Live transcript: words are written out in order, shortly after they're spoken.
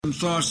some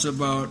thoughts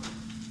about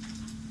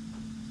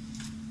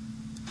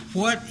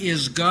what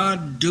is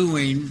God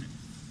doing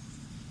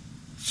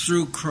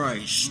through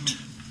Christ.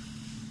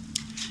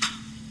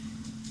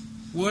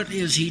 What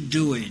is He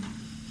doing?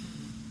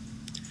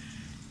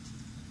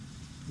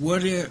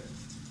 What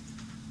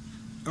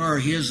are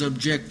His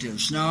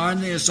objectives? Now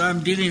on this,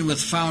 I'm dealing with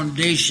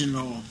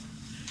foundational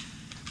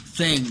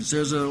things.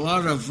 There's a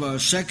lot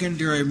of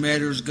secondary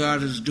matters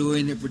God is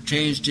doing that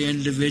pertains to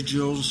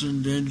individuals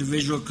and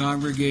individual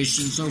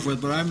congregations and so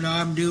forth, but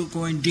I'm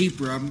going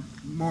deeper. I'm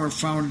more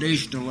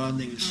foundational on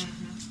these.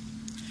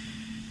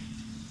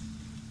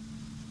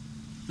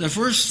 The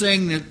first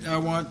thing that I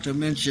want to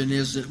mention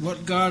is that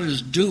what God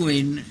is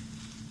doing,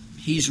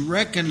 He's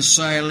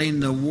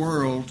reconciling the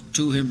world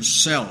to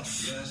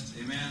Himself. Yes,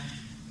 amen.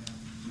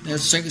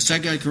 That's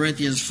 2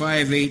 Corinthians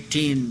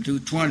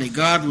 5:18-20.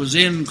 God was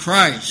in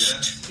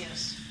Christ,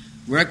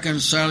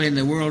 reconciling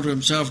the world to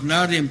Himself,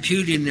 not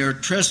imputing their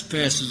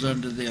trespasses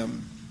unto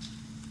them,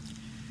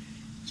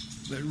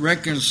 but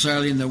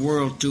reconciling the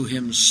world to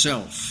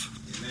Himself.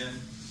 Amen.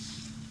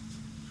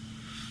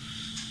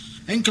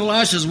 And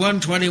Colossians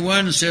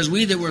 1:21 says,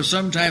 "We that were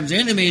sometimes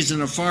enemies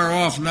and afar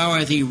off, now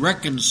hath He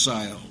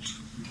reconciled."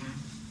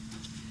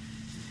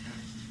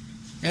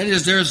 That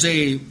is, there's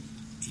a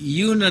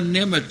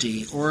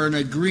unanimity or an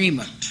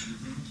agreement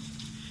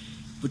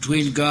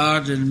between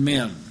God and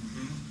men.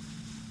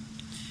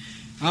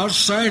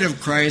 Outside of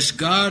Christ,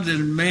 God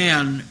and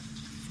man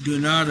do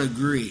not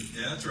agree.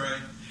 Yeah, that's right.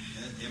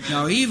 Amen.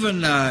 Now,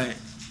 even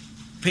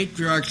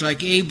patriarchs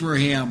like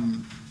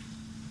Abraham,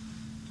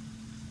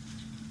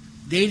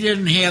 they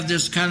didn't have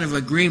this kind of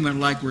agreement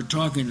like we're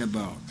talking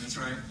about. That's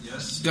right.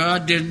 Yes.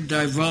 God didn't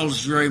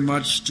divulge very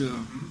much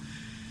to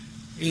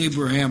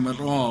Abraham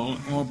at all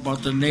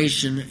about the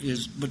nation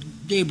is, but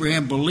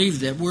Abraham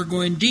believed that. We're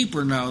going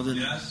deeper now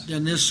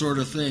than this sort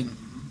of thing.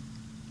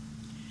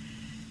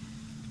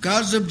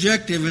 God's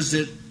objective is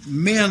that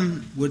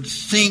men would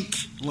think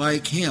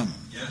like Him.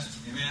 Yes,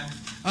 amen.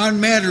 On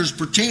matters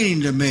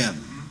pertaining to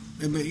men.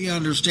 You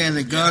understand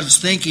that God's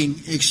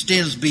thinking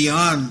extends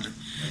beyond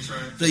That's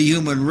right. the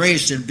human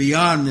race and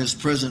beyond this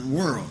present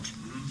world.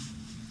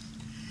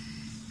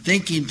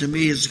 Thinking to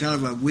me is kind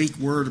of a weak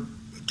word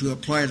to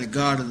apply to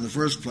God in the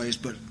first place,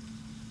 but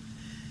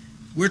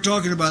we're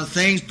talking about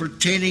things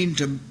pertaining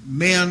to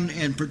men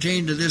and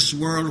pertaining to this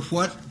world.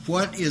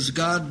 What is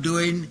God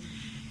doing?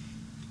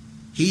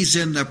 He's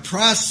in the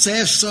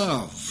process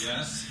of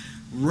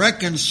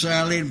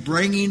reconciling,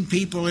 bringing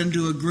people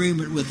into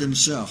agreement with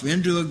Himself,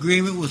 into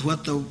agreement with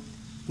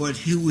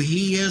who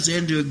He is,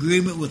 into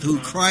agreement with who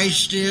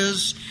Christ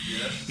is,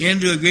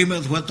 into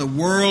agreement with what the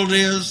world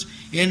is,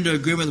 into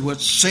agreement with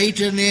what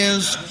Satan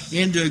is,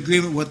 into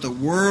agreement with what the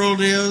world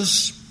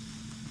is.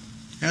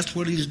 That's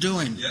what He's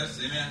doing. Yes,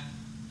 amen.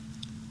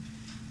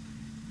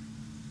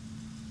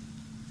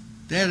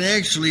 That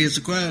actually is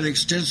quite an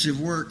extensive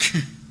work.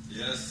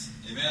 Yes,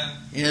 amen.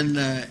 And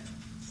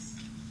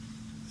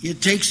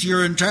it takes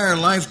your entire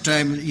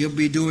lifetime that you'll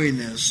be doing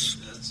this.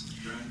 That's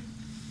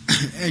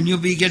right. And you'll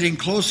be getting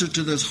closer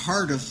to this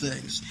heart of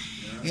things.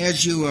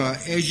 As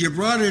you're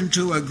brought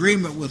into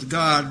agreement with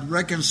God,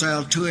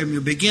 reconciled to Him,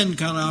 you begin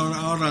kind of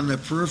out on the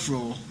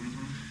peripheral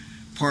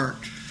part.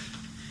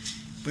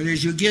 But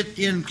as you get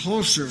in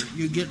closer,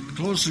 you get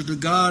closer to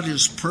God,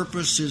 His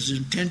purpose, His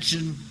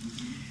intention,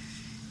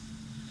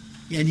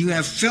 and you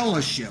have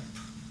fellowship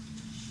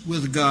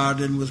with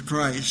God and with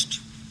Christ,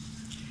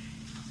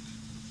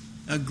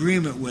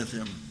 agreement with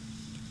Him.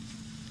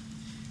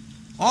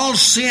 All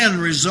sin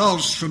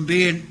results from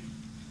being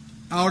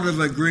out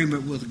of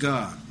agreement with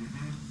God.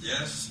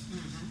 Yes.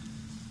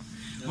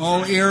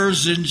 All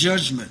errors in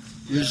judgment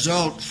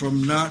result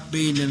from not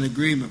being in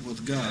agreement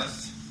with God.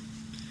 Yes.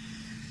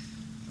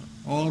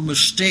 All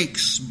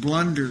mistakes,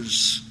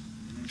 blunders,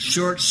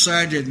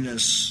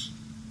 short-sightedness,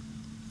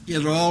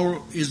 it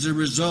all is the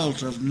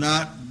result of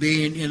not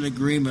being in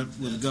agreement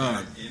with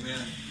God. Right.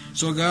 Amen.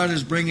 So God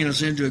is bringing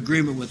us into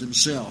agreement with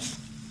Himself.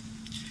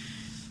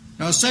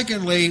 Now,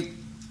 secondly,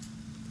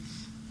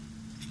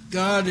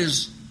 God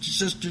is,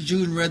 Sister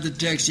June read the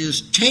text,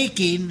 is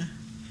taking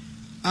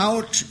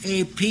out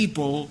a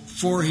people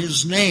for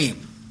His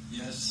name.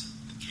 Yes.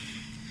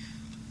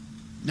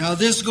 Now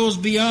this goes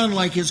beyond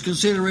like His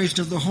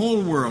consideration of the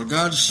whole world.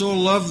 God so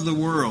loved the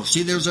world.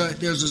 See, there's a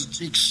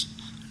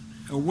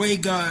way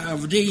God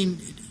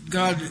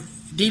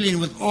dealing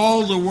with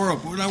all the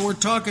world. Now we're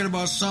talking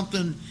about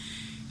something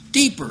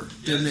deeper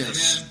than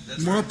this,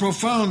 more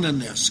profound than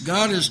this.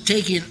 God is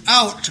taking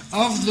out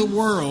of the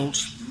world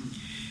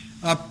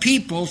a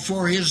people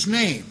for His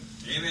name,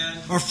 Amen.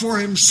 or for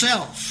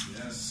Himself.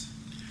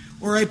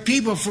 Or a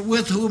people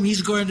with whom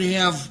He's going to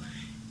have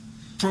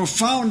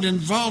profound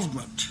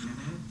involvement.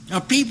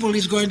 A people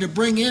He's going to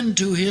bring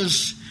into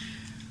His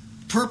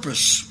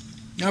purpose.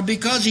 Now,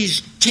 because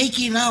He's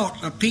taking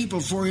out a people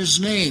for His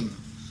name,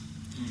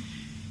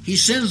 He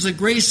sends the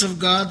grace of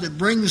God that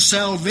brings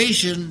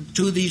salvation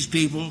to these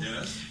people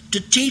to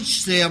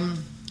teach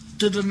them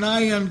to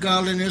deny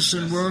ungodliness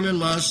and worldly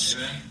lusts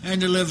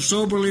and to live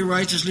soberly,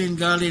 righteously, and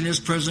godly in this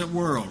present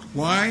world.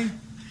 Why?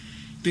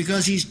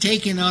 because he's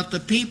taking out the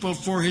people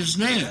for his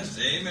name. Yes.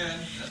 Amen.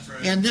 That's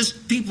right. And this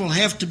people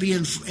have to be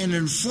an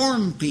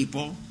informed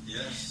people.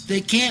 Yes.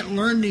 They can't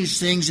learn these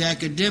things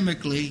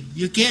academically.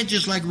 You can't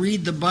just like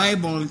read the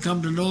Bible and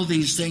come to know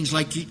these things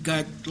like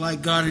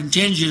God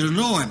intends you to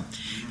know him.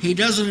 He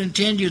doesn't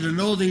intend you to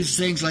know these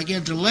things like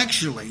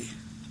intellectually.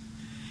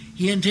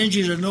 He intends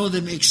you to know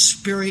them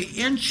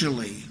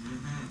experientially.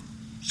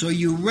 So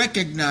you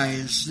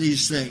recognize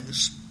these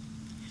things.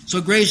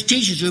 So grace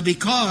teaches you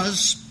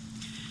because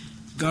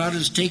God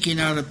is taking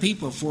out a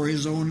people for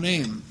his own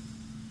name.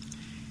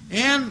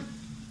 And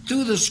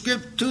through the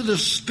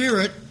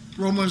Spirit,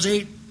 Romans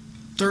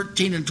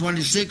 8:13 and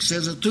 26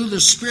 says that through the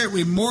Spirit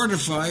we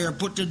mortify or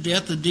put to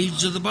death the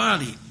deeds of the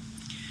body.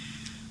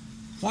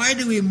 Why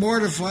do we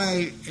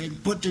mortify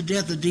and put to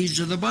death the deeds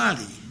of the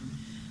body?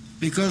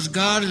 Because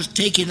God is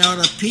taking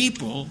out a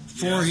people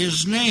for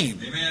his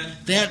name. Amen.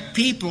 That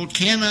people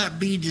cannot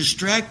be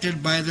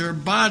distracted by their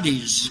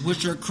bodies,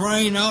 which are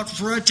crying out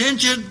for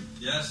attention.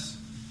 Yes.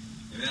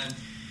 Amen.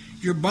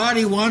 Your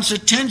body wants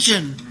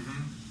attention.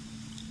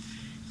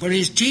 But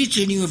he's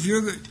teaching you if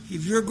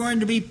you're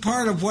going to be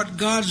part of what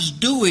God's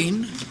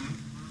doing,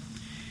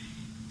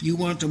 you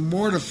want to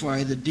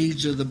mortify the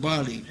deeds of the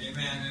body.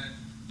 Amen.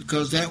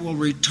 Because that will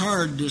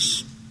retard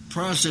this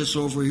process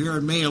over here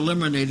and may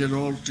eliminate it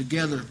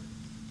altogether.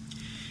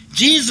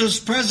 Jesus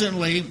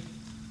presently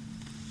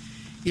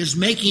is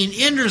making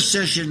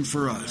intercession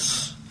for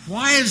us.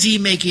 Why is he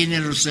making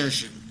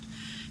intercession?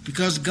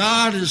 Because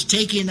God is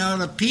taking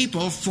out a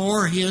people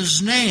for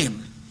his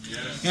name.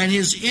 Yes. And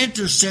his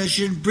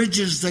intercession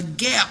bridges the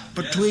gap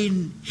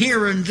between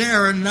here and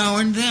there and now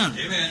and then.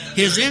 Amen.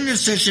 His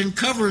intercession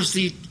covers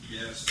the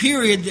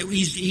period that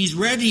he's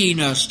readying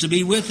us to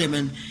be with him.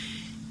 And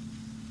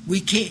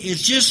we can't. It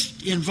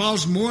just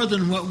involves more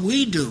than what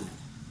we do.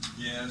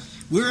 Yes.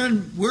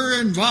 We're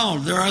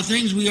involved. There are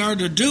things we are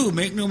to do.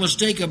 Make no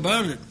mistake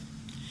about it.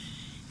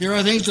 There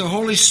are things the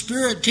Holy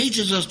Spirit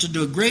teaches us to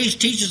do. Grace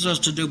teaches us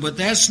to do, but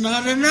that's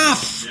not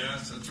enough.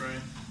 Yes, that's right.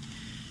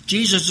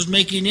 Jesus is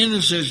making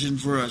intercession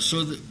for us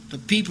so that the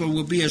people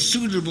will be a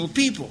suitable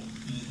people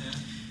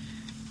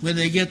when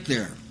they get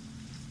there.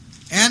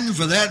 And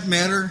for that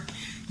matter,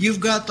 you've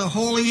got the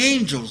holy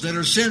angels that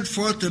are sent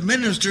forth to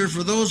minister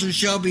for those who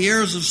shall be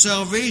heirs of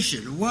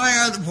salvation. Why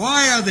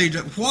are they?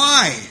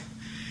 Why?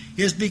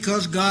 It's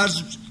because God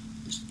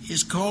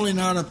is calling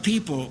out a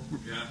people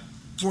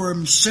for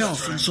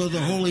himself, and so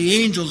the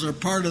holy angels are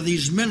part of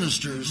these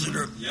ministers that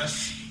are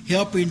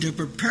helping to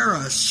prepare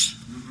us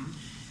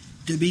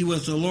to be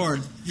with the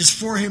Lord. It's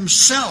for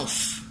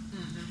himself.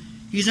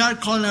 He's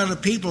not calling out a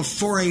people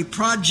for a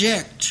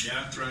project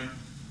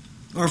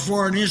or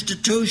for an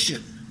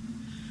institution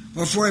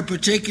or for a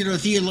particular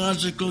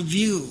theological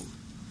view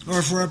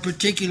or for a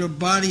particular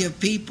body of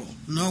people.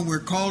 No, we're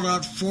called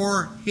out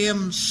for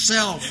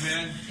himself.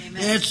 Amen.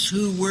 That's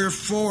who we're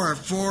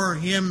for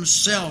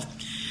himself.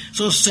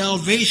 So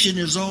salvation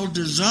is all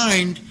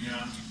designed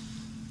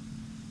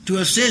to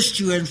assist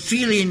you in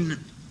feeling,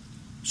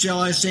 shall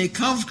I say,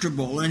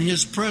 comfortable in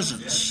his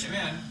presence. Yes.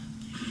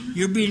 Amen.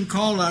 You're being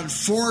called out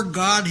for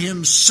God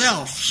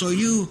himself. So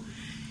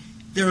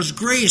there's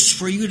grace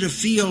for you to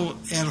feel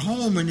at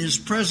home in his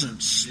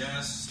presence.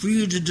 Yes. For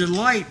you to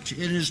delight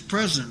in his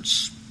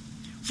presence.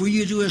 For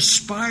you to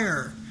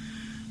aspire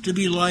to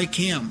be like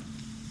him.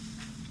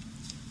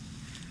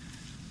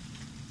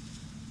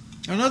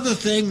 Another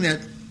thing that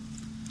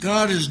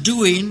God is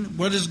doing,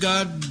 what is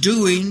God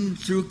doing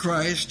through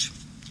Christ?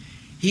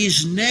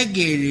 He's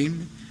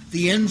negating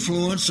the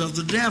influence of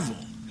the devil.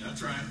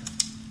 That's right.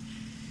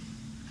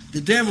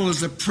 The devil is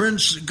the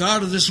prince,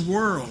 God of this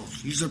world.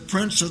 He's the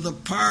prince of the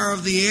power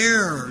of the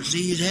air.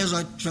 He has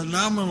a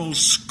phenomenal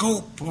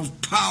scope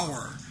of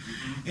power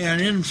and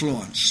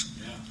influence.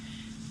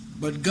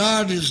 But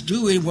God is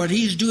doing, what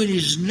he's doing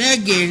is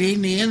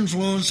negating the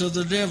influence of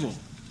the devil.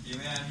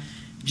 Amen.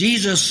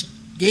 Jesus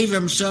gave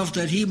himself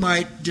that he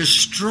might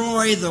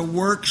destroy the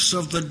works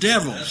of the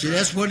devil.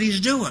 That's what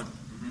he's doing.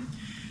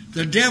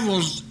 The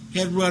devils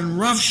had run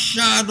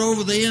roughshod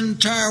over the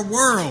entire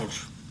world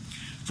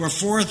for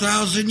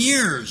 4,000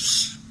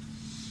 years.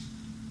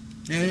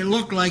 And it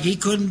looked like he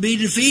couldn't be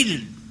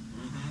defeated.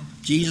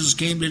 Jesus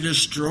came to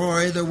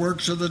destroy the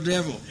works of the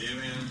devil.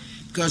 Amen.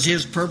 Because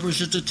his purpose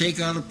is to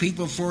take out a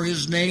people for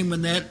his name,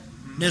 and that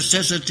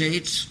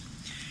necessitates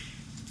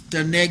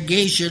the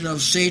negation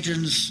of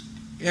Satan's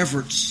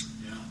efforts.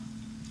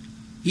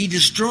 He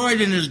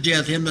destroyed in his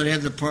death him that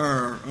had the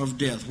power of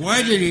death.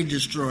 Why did he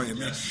destroy him?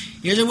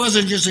 It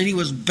wasn't just that he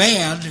was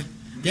bad.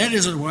 That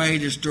isn't why he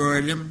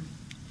destroyed him.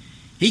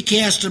 He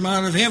cast him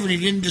out of heaven. He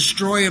didn't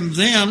destroy him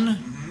then.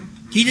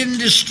 He didn't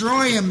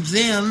destroy him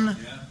then.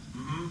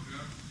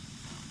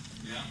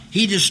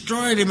 He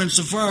destroyed him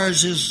insofar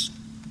as his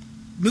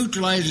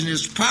neutralizing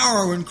his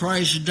power when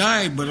Christ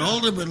died, but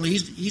ultimately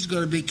he's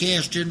going to be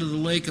cast into the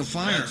lake of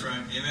fire. That's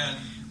right. Amen.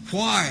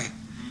 Why?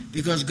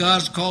 Because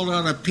God's called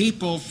out a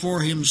people for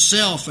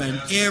himself,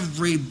 and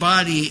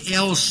everybody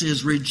else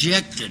is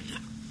rejected.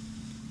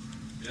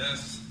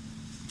 Yes.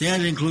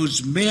 That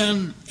includes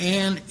men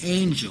and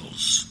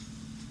angels.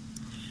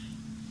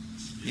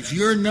 If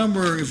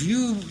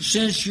you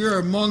since you're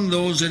among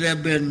those that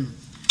have been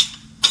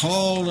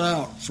called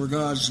out for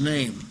God's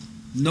name,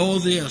 know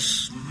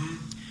this,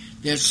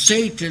 that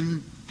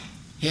Satan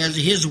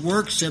his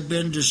works have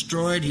been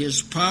destroyed,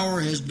 his power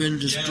has been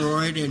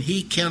destroyed, and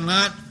he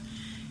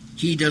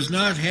does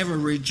not have a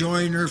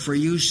rejoinder for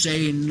you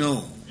saying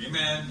no.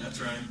 Amen. That's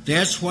right.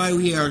 That's why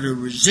we are to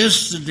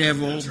resist the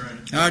devil. That's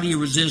right. How do you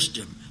resist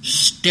him?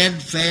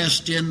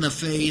 Steadfast in the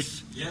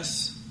faith,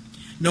 Yes.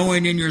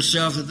 knowing in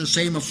yourself that the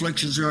same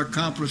afflictions are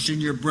accomplished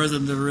in your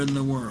brethren that are in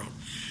the world.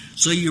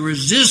 So you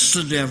resist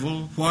the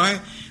devil.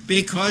 Why?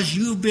 Because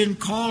you've been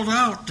called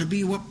out to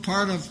be what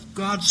part of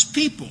God's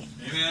people,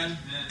 Amen.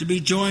 to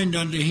be joined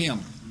unto him.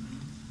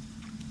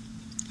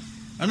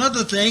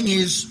 Another thing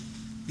he's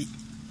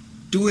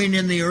doing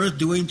in the earth,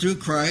 doing through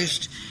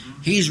Christ,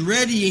 he's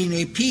readying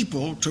a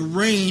people to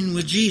reign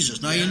with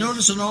Jesus. Now you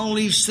notice in all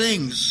these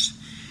things,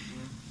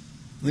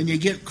 when you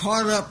get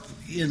caught up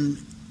in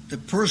the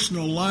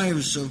personal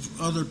lives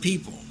of other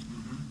people,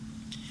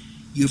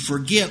 you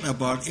forget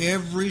about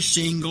every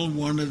single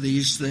one of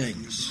these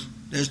things.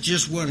 That's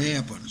just what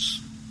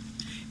happens.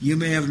 You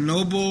may have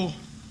noble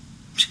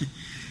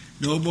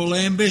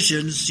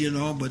ambitions,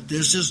 but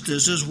this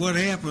is what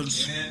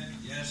happens. Amen.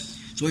 Yes.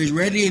 So he's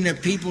readying the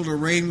people to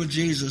reign with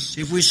Jesus.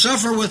 If we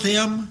suffer with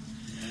him,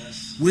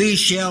 Yes. we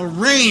shall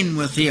reign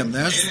with him.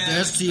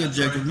 That's the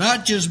objective. Right.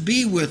 Not just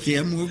be with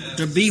him. Yes.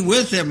 To be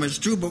with him is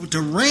true, but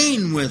to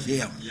reign with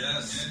him.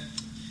 Yes.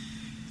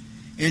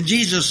 And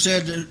Jesus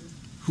said that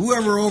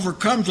whoever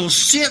overcomes will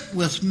sit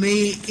with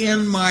me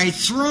in my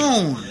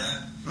throne. Yeah.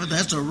 Well,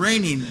 that's a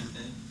reigning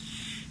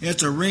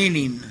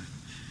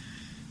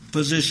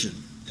position.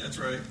 That's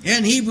right.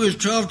 And Hebrews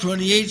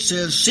 12:28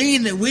 says,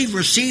 seeing that we've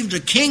received a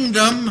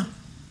kingdom. Yeah.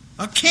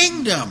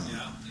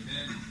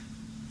 Amen.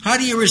 How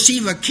do you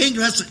receive a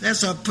kingdom?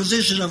 That's a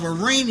position of a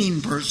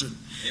reigning person.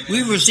 Amen.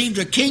 We've received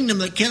a kingdom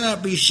that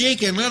cannot be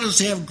shaken. Let us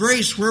have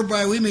grace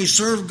whereby we may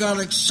serve God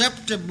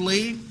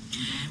acceptably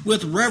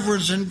with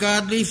reverence and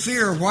godly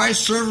fear. Why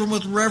serve him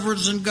with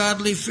reverence and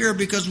godly fear?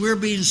 Because we're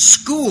being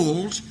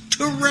schooled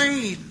to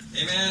reign.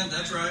 Amen.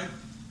 That's right.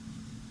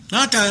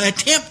 Not to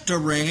attempt to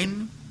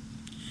reign.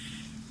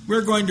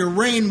 We're going to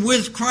reign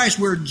with Christ.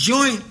 We're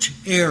joint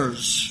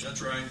heirs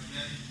That's right.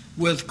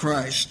 with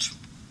Christ.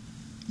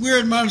 We're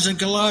admonished in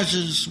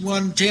Colossians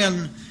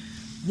 1:10,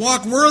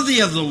 walk worthy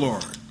of the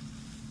Lord,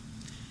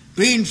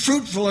 being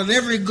fruitful in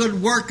every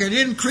good work and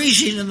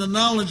increasing in the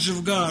knowledge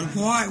of God.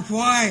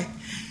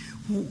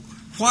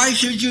 Why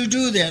should you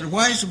do that?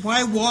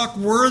 Why walk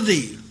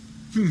worthy?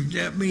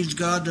 That means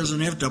God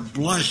doesn't have to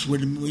blush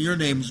when your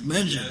name is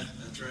mentioned. Yeah,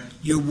 that's right.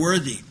 You're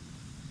worthy.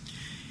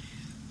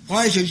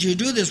 Why should you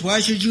do this?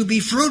 Why should you be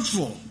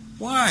fruitful?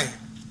 Why?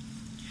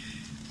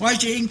 Why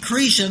should you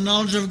increase in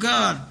knowledge of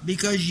God?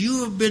 Because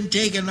you have been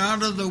taken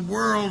out of the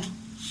world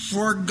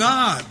for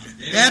God.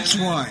 Amen. That's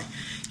why.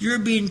 You're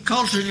being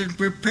cultured and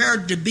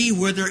prepared to be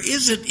where there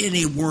isn't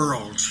any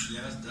world.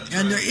 Yes, that's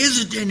And right. there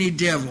isn't any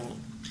devil.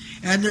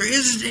 And there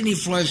isn't any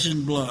flesh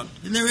and blood.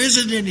 And there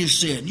isn't any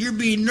sin. You're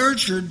being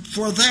nurtured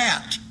for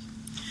that.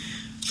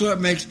 So it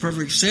makes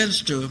perfect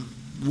sense to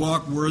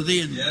walk worthy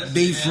and Yes,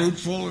 be amen.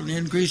 fruitful and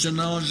increase the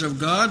knowledge of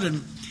God.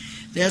 And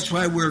that's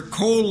why we're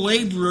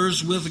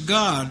co-laborers with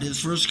God,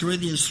 as 1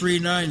 Corinthians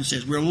 3:9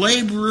 says. We're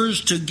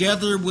laborers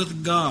together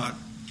with God.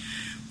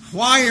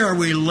 Why are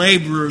we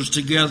laborers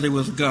together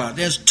with God?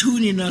 That's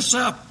tuning us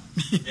up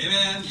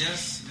Amen.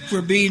 Yes.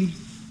 Amen.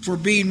 for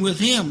being with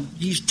him.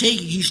 He's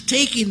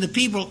taking the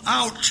people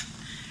out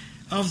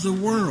of the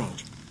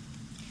world.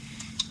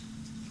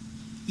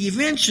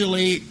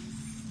 Eventually,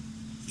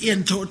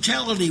 in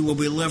totality, will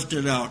be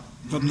lifted out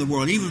from the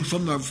world, even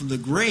from the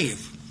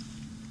grave.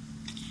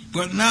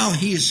 But now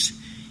he's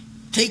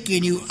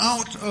taking you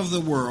out of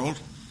the world,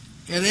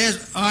 and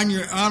as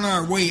on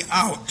our way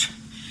out,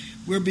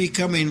 we're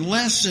becoming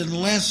less and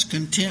less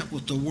content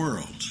with the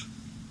world.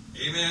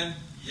 Amen.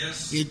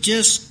 Yes. It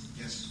just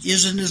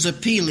isn't as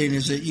appealing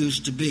as it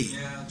used to be.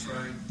 Yeah, that's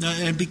right. Now,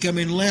 and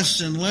becoming less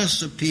and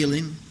less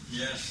appealing.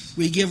 Yes.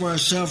 We give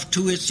ourselves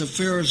to its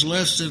affairs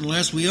less and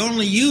less. We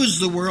only use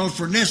the world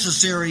for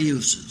necessary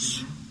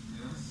uses.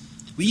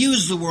 We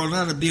use the world,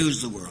 not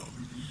abuse the world.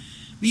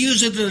 We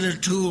use it as a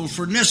tool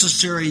for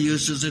necessary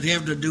uses that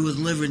have to do with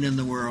living in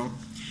the world.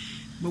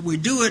 But we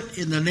do it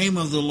in the name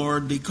of the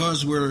Lord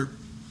because we're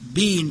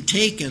being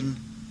taken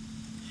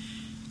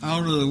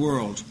out of the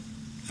world.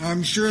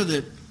 I'm sure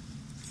that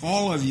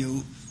all of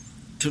you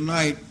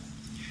tonight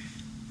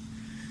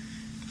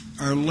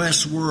are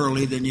less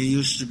worldly than you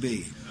used to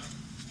be.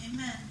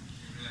 Amen.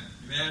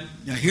 Amen.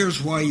 Now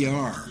here's why you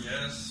are.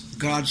 Yes.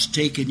 God's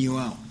taking you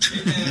out.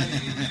 Amen.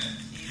 Amen.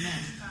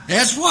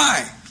 That's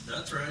why.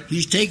 That's right.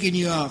 He's taking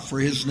you out for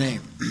his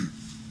name.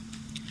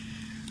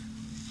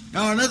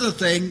 Now another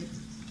thing,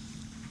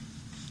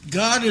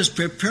 God is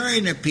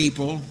preparing a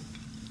people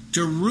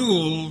to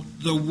rule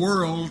the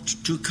world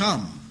to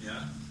come.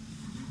 Yeah.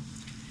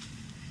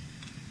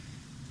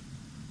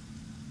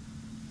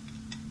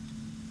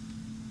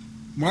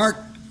 Mark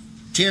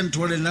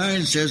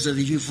 10:29 says that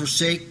if you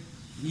forsake,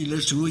 you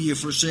listen to who you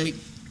forsake,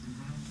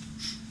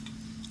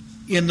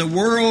 In the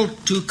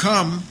world to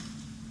come,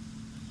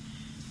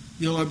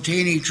 you'll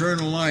obtain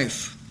eternal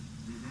life.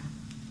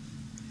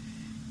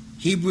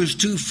 Hebrews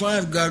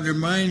 2:5, God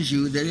reminds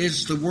you that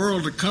it's the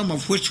world to come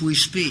of which we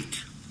speak.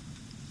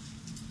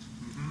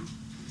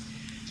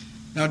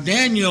 Now,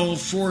 Daniel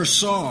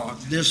foresaw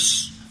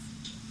this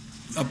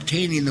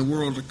obtaining the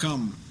world to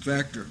come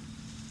factor.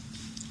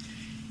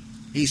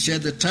 He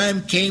said the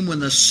time came when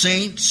the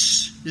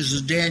saints, this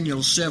is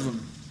Daniel 7,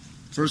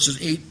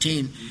 verses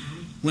 18,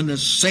 when the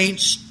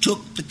saints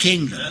took the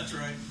kingdom. That's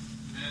right.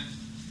 Amen.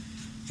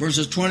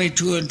 Verses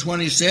 22 and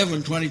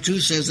 27,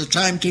 22 says the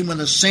time came when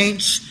the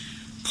saints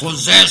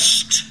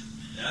possessed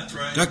That's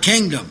right. the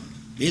kingdom.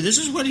 See, this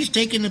is what he's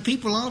taking the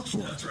people out for.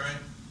 That's right.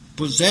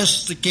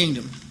 Possessed the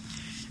kingdom.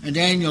 And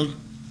Daniel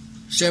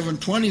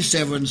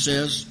 7:27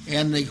 says,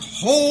 and the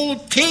whole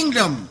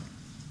kingdom,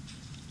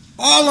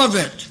 all of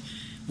it,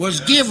 was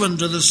given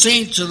to the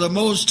saints of the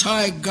Most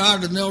High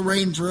God, and they'll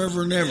reign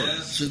forever and ever.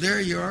 Yes. So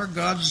there you are.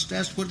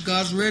 That's what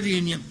God's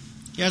readying you.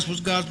 That's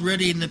what God's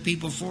readying the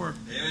people for.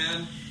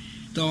 Amen.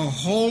 The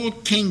whole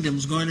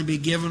kingdom's going to be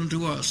given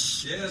to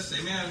us. Yes.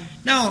 Amen.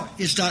 Now,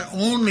 it's not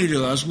only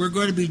to us. We're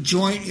going to be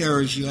joint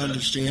heirs, you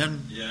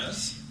understand.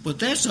 Yes. But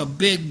that's a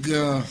big,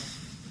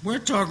 we're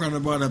talking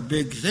about a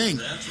big thing.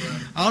 That's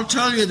right. I'll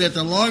tell you that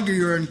the longer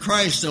you're in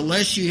Christ, the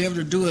less you have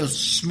to do with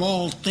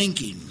small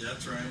thinking,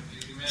 That's right.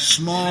 Amen.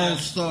 small Amen.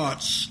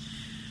 thoughts,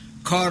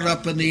 caught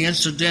up in the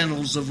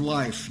incidentals of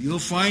life. You'll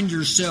find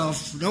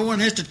yourself, no one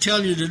has to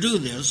tell you to do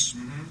this,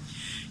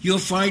 you'll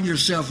find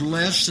yourself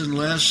less and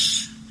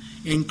less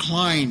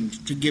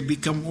inclined to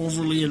become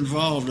overly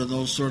involved in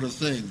those sort of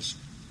things.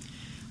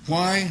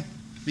 Why?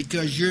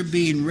 Because you're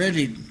being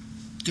ready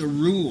to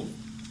rule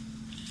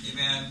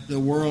Amen. the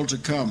world to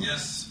come.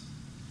 Yes.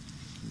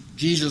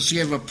 Jesus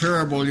gave a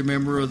parable, you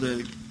remember, of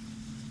the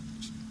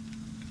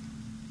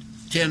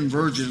 10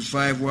 virgins,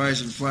 5 wise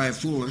and 5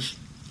 foolish.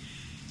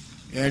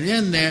 And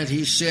in that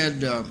he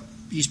said,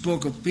 he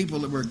spoke of people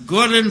that were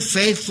good and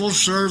faithful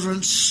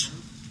servants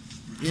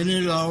in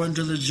it all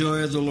into the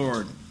joy of the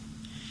Lord.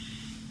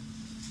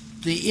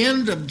 The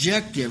end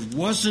objective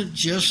wasn't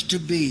just to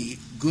be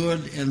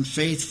good and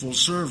faithful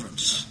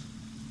servants.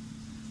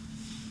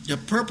 The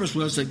purpose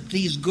was that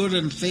these good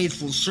and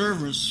faithful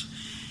servants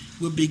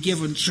would be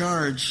given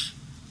charge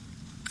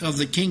of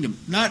the kingdom.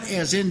 Not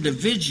as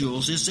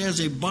individuals, it's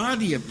as a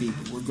body of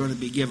people we're going to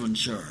be given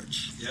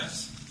charge.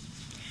 Yes.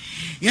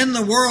 In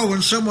the world,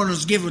 when someone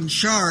was given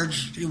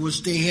charge,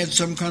 they had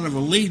some kind of a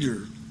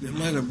leader that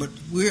led them. But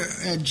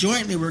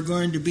jointly we're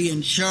going to be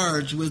in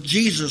charge with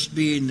Jesus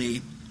being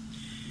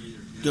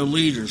the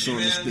leader, so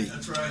Amen. to speak.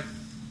 That's right.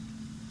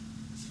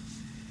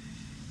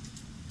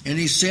 And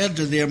he said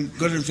to them,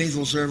 good and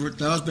faithful servant,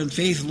 thou hast been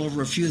faithful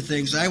over a few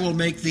things. I will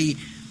make thee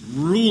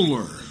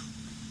ruler.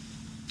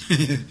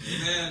 Amen.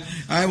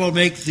 I will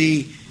make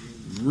thee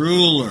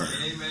ruler.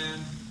 Amen.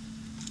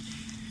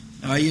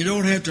 Now, you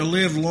don't have to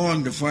live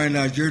long to find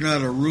out you're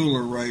not a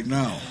ruler right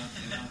now.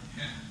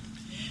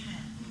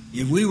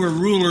 If we were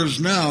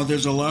rulers now,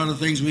 there's a lot of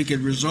things we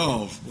could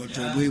resolve. But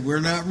we're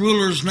not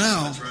rulers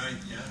now. That's right.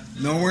 Yeah.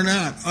 No, we're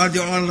not.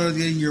 Other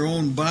than your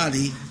own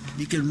body.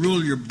 You can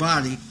rule your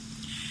body.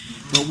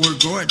 But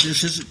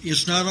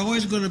it's not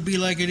always going to be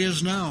like it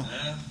is now.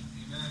 Amen.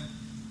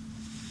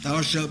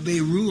 Thou shalt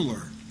be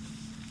ruler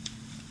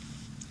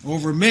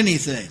over many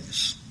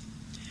things.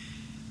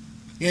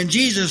 And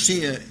Jesus,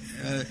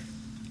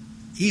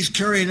 he's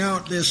carrying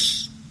out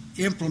this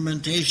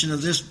implementation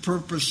of this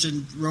purpose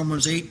in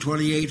Romans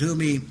 8:28, whom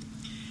he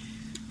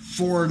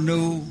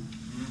foreknew,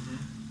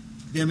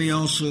 them he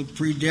also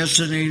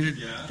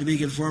predestinated to be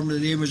conformed to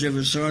the image of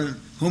his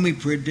Son, whom he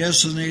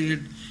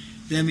predestinated,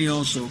 them he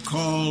also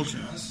called,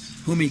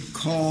 whom he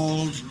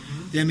called,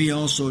 them he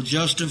also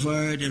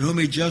justified, and whom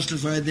he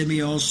justified, them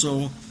he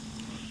also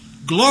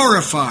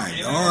glorified.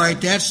 Amen. All right,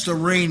 that's the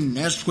reign.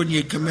 That's when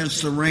you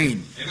commence the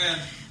reign. Amen.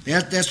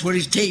 That's what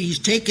he's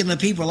taking the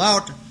people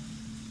out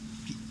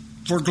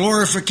for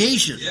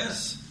glorification.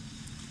 Yes.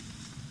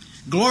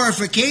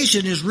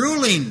 Glorification is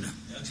ruling.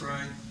 That's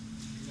right.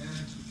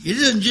 Amen. It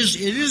isn't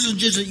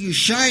just that you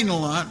shine a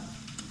lot.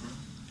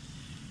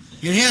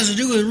 It has to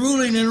do with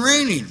ruling and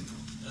reigning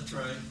That's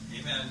right.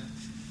 Amen.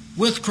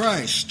 with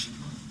Christ.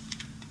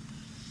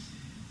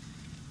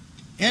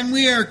 And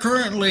we are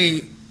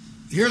currently,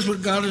 here's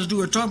what God is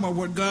doing. We're talking about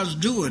what God's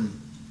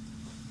doing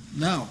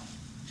now.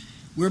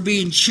 We're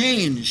being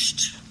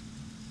changed.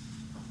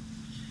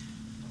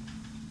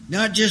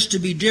 Not just to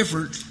be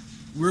different,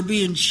 we're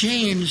being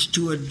changed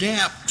to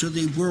adapt to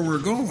where we're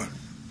going.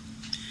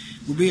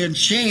 We're being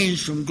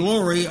changed from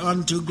glory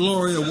unto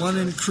glory, one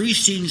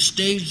increasing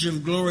stage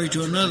of glory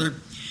to another.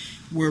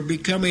 We're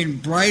becoming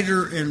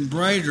brighter and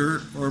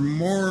brighter, or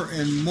more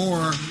and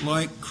more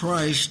like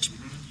Christ.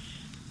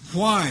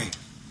 Why?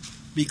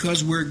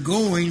 Because we're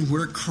going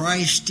where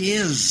Christ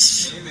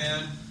is.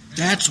 Amen.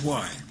 That's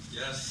why.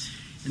 Yes.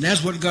 And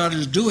that's what God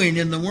is doing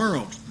in the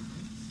world.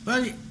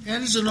 But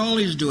that isn't all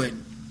he's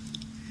doing.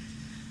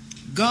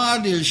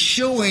 God is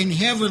showing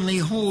heavenly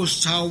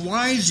hosts how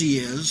wise he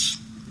is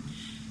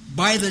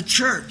by the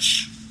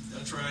church.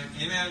 That's That's right.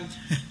 Amen.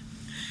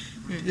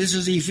 This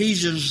is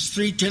Ephesians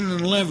 3:10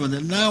 and 11,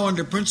 that now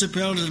under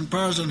principalities and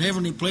powers in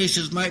heavenly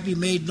places might be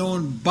made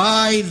known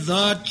by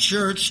the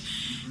church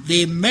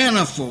the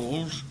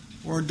manifold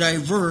or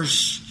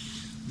diverse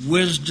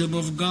wisdom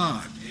of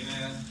God.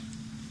 Amen.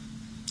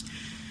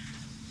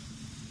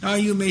 Now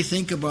you may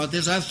think about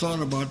this. I've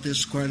thought about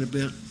this quite a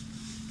bit.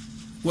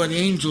 What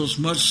angels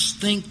must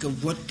think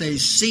of what they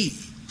see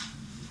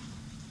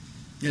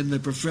in the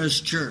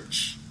professed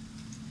church.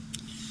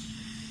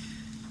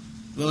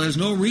 Well, there's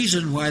no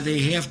reason why they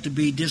have to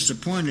be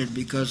disappointed,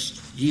 because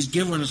He's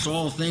given us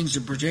all things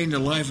that pertain to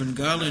life and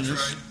godliness,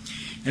 That's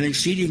right. and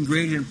exceeding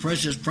great and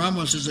precious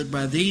promises, that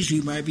by these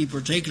we might be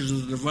partakers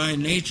of the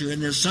divine nature.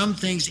 And there's some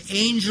things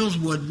angels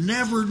would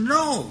never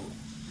know.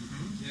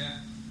 Yeah.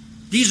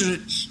 These are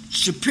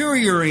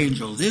superior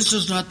angels. This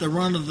is not the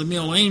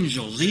run-of-the-mill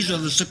angels. These are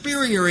the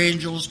superior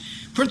angels,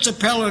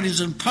 principalities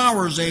and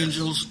powers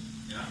angels.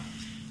 Yeah.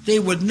 They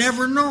would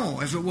never know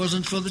if it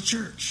wasn't for the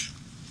church.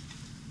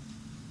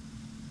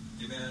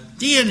 Amen.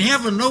 See, in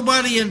heaven,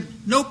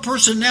 no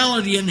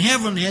personality in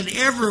heaven had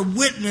ever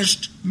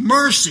witnessed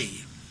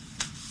mercy.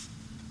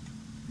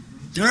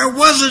 There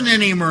wasn't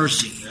any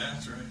mercy. Yeah,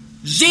 that's right.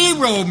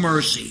 Zero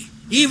mercy,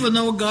 even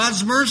though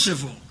God's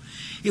merciful.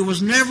 It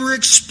was never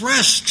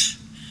expressed.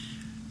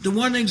 The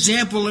one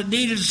example that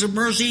needed some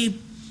mercy,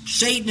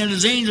 Satan and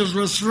his angels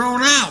were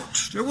thrown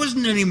out. There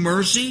wasn't any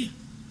mercy.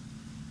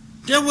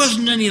 There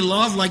wasn't any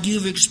love like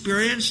you've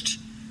experienced.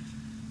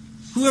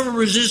 Whoever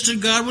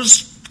resisted God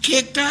was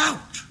kicked out.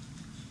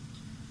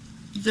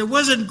 There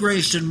wasn't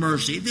grace and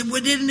mercy.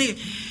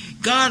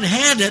 God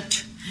had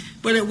it,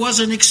 but it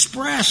wasn't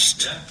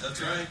expressed. Yeah,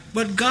 that's right.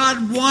 But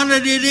God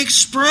wanted it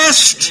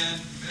expressed.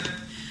 Amen.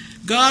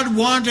 God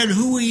wanted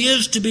who He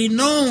is to be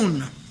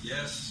known.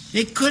 Yes.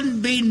 It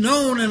couldn't be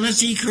known unless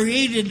He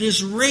created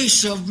this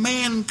race of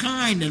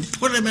mankind and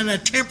put them in a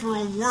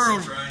temporal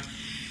world, That's right.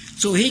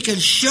 so He could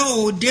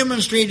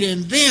demonstrate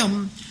in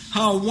them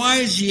how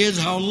wise He is,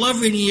 how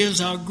loving He is,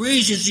 how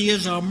gracious He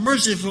is, how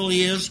merciful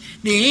He is.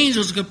 The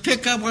angels could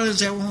pick up on it and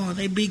say, oh,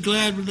 they'd be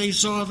glad when they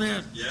saw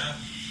that. Yeah.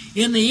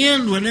 In the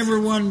end, when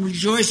everyone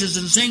rejoices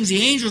and sings,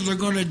 the angels are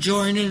going to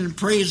join in and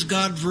praise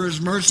God for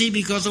His mercy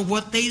because of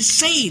what they've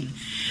seen.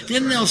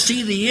 Then they'll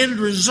see the end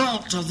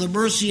result of the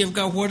mercy of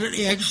God, what it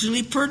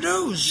actually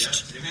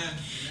produced. Yes. Amen.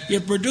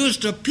 It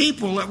produced a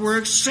people that were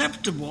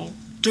acceptable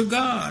to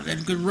God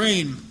and could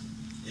reign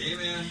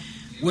Amen.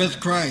 with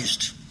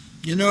Christ.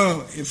 You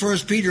know, in 1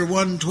 Peter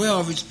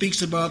 1:12, it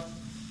speaks about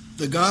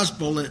the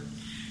gospel that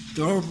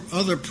the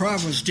other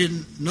prophets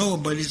didn't know,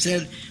 but it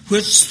said,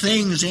 which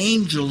things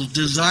angels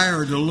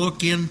desire to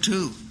look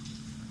into.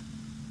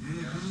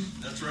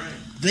 Mm-hmm. That's right.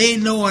 They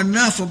know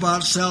enough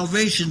about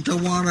salvation to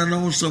want to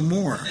know some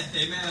more.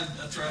 Amen.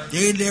 That's right.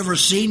 They'd never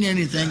seen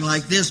anything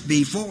like this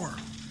before.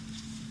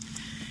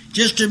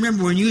 Just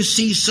remember, when you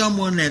see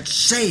someone that's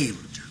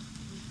saved,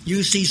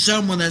 you see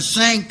someone that's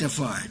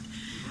sanctified.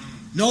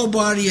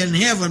 Nobody in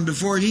heaven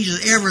before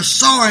Jesus ever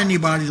saw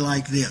anybody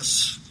like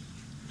this.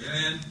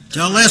 Amen.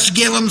 So let's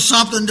give them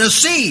something to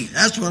see.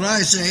 That's what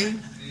I say. Amen.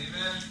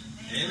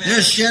 Amen.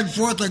 Let's shed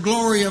forth the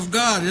glory of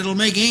God. It'll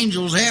make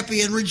angels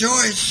happy and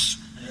rejoice,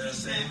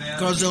 Yes. Amen.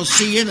 because they'll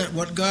see in it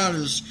what God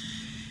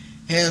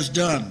has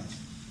done.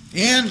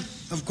 And,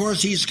 of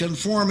course, He's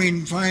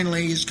conforming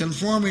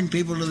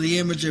people to the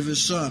image of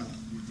His Son,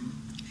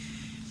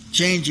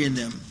 changing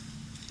them.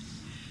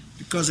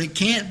 Because it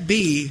can't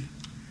be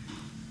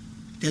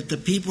that the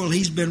people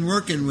He's been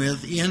working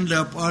with end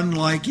up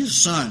unlike His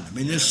Son. I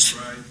mean, That's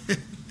right.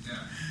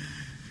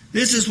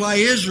 this is why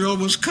Israel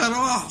was cut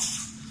off.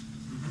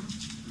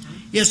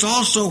 It's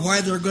also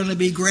why they're going to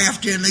be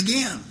grafted in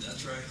again.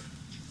 That's right.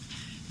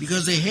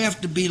 Because they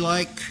have to be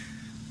like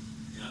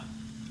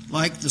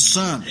the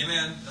Son.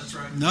 Amen. That's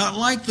right. Not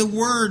like the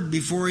Word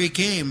before He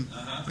came.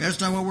 Uh-huh. That's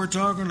not what we're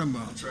talking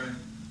about. That's right.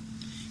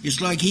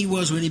 It's like He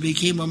was when He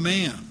became a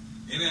man.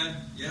 Amen.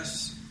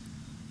 Yes.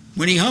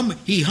 When He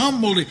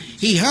humbled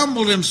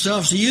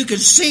Himself so you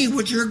could see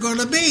what you're going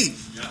to be.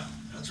 Yeah.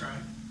 That's right.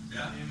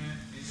 Yeah. Amen.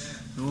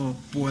 Oh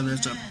boy,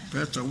 that's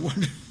a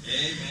Amen.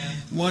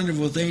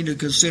 wonderful thing to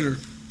consider.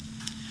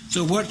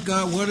 So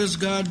what is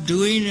God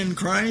doing in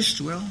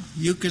Christ? Well,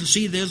 you can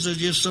see this as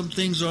just some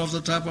things off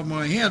the top of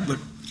my head, but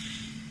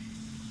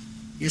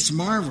it's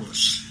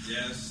marvelous.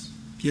 Yes.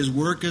 His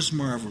work is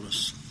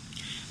marvelous.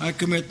 I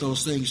commit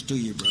those things to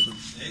you, brother.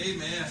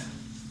 Amen.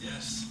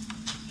 Yes.